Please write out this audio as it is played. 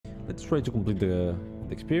let's try to complete the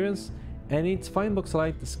experience. And it's find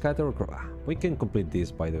Voxelite scatter across. We can complete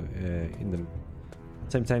this by the in the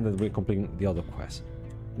same time that we're completing the other quest.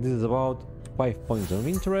 This is about 5 points of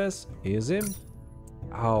interest. Easy.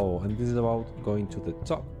 Oh, and this is about going to the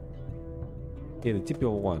top. Yeah, the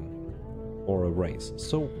typical one for a race.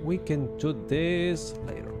 So we can do this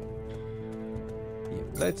later.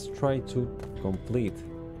 Yeah, let's try to complete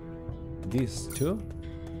these two.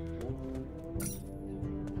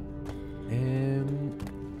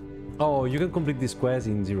 Oh, you can complete this quest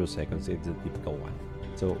in 0 seconds. It's a typical one.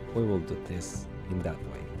 So we will do this in that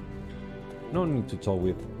way. No need to talk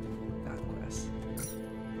with that quest.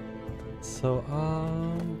 So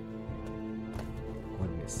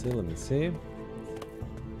let me see.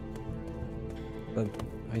 But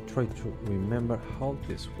I try to remember how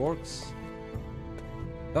this works.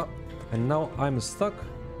 Oh, and now I'm stuck.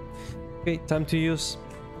 Okay, time to use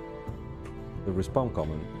the respawn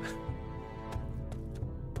command.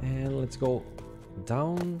 And let's go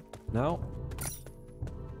down now.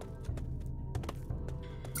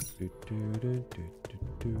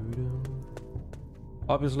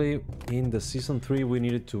 Obviously, in the season 3 we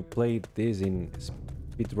needed to play this in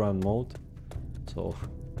speedrun mode. So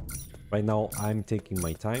right now I'm taking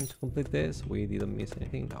my time to complete this. We didn't miss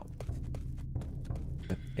anything now.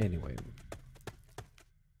 But anyway.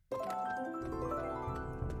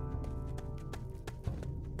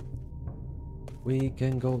 We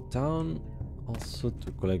can go down also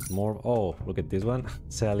to collect more. Oh, look at this one.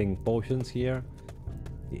 Selling potions here.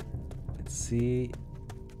 Let's see.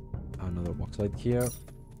 Another Voxelite here.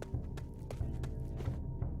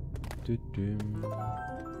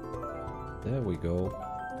 There we go.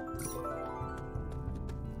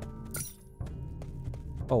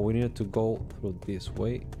 Oh, we needed to go through this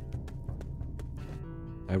way.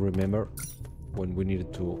 I remember when we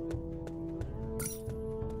needed to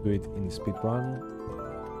do it in speed run.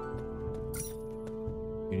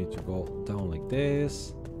 You need to go down like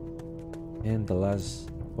this, and the last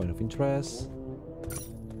point of interest.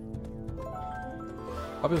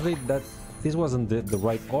 Obviously that this wasn't the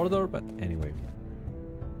right order, but anyway,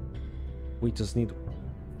 we just need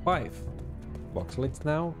 5 Voxelites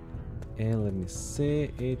now, and let me see,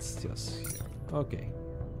 it's just here. Okay.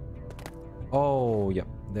 Oh yeah,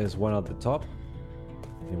 there's one at the top.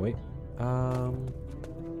 Anyway,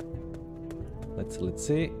 let's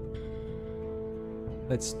see.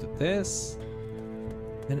 Let's do this.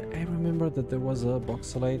 And I remember that there was a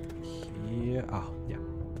Voxelite here. Ah, yeah.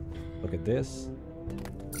 Look at this.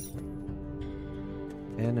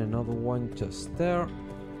 And another one just there.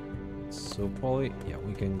 So probably, yeah,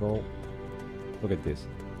 we can go. Look at this.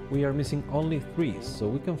 We are missing only 3, so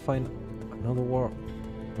we can find another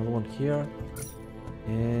one here.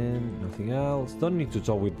 And nothing else. Don't need to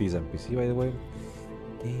talk with this NPC, by the way.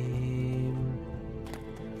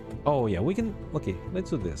 Oh yeah, we can. Okay,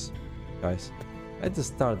 let's do this, guys. Let's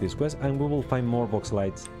start this quest, and we will find more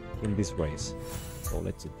Voxelites in this race. So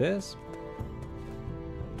let's do this.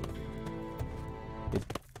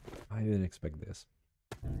 I didn't expect this.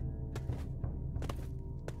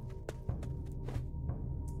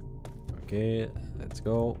 Okay, let's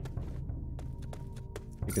go.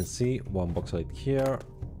 You can see one Voxelite here.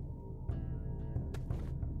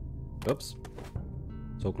 Oops,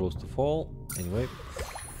 so close to fall. Anyway,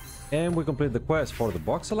 and we complete the quest for the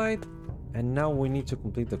Voxelite, and now we need to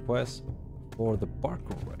complete the quest for the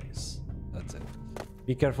Parkour Race. That's it.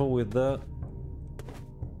 Be careful with the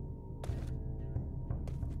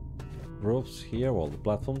roofs here, well, the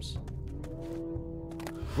platforms.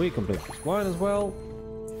 We complete this one as well.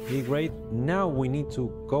 Be great. Now we need to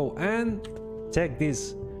go and check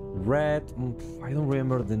this red. I don't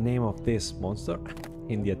remember the name of this monster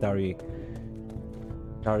in the Atari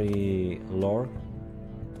lore.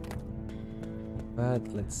 But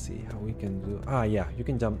let's see how we can do. Ah, yeah, you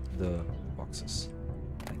can jump the boxes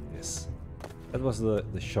like this. That was the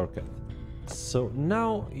shortcut. So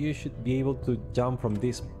now you should be able to jump from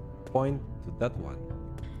this point to that one.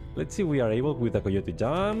 Let's see, we are able with the coyote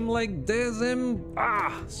jump like this, and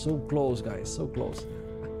so close, guys, so close.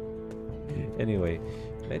 Anyway,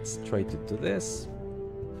 let's try to do this.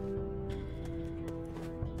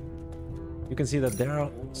 You can see that there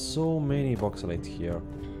are so many Voxelites here.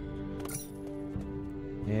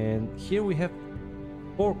 And here we have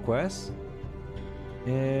 4 quests.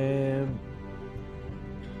 And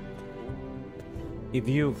if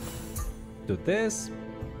you do this,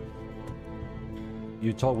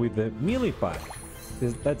 you talk with the Millipede.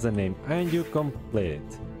 That's the name, and you complete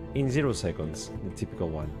it in 0 seconds, the typical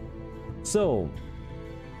one. So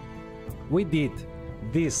we did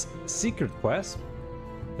this secret quest,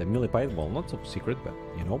 the Millipede. Well, not so secret, but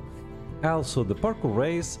you know. Also the Parkour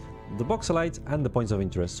Race, the Voxelites, and the points of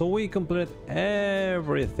interest. So we completed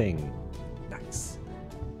everything. Nice.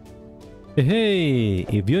 Hey,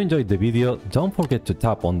 if you enjoyed the video, don't forget to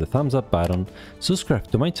tap on the thumbs up button, subscribe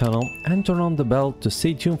to my channel, and turn on the bell to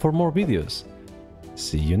stay tuned for more videos.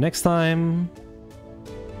 See you next time!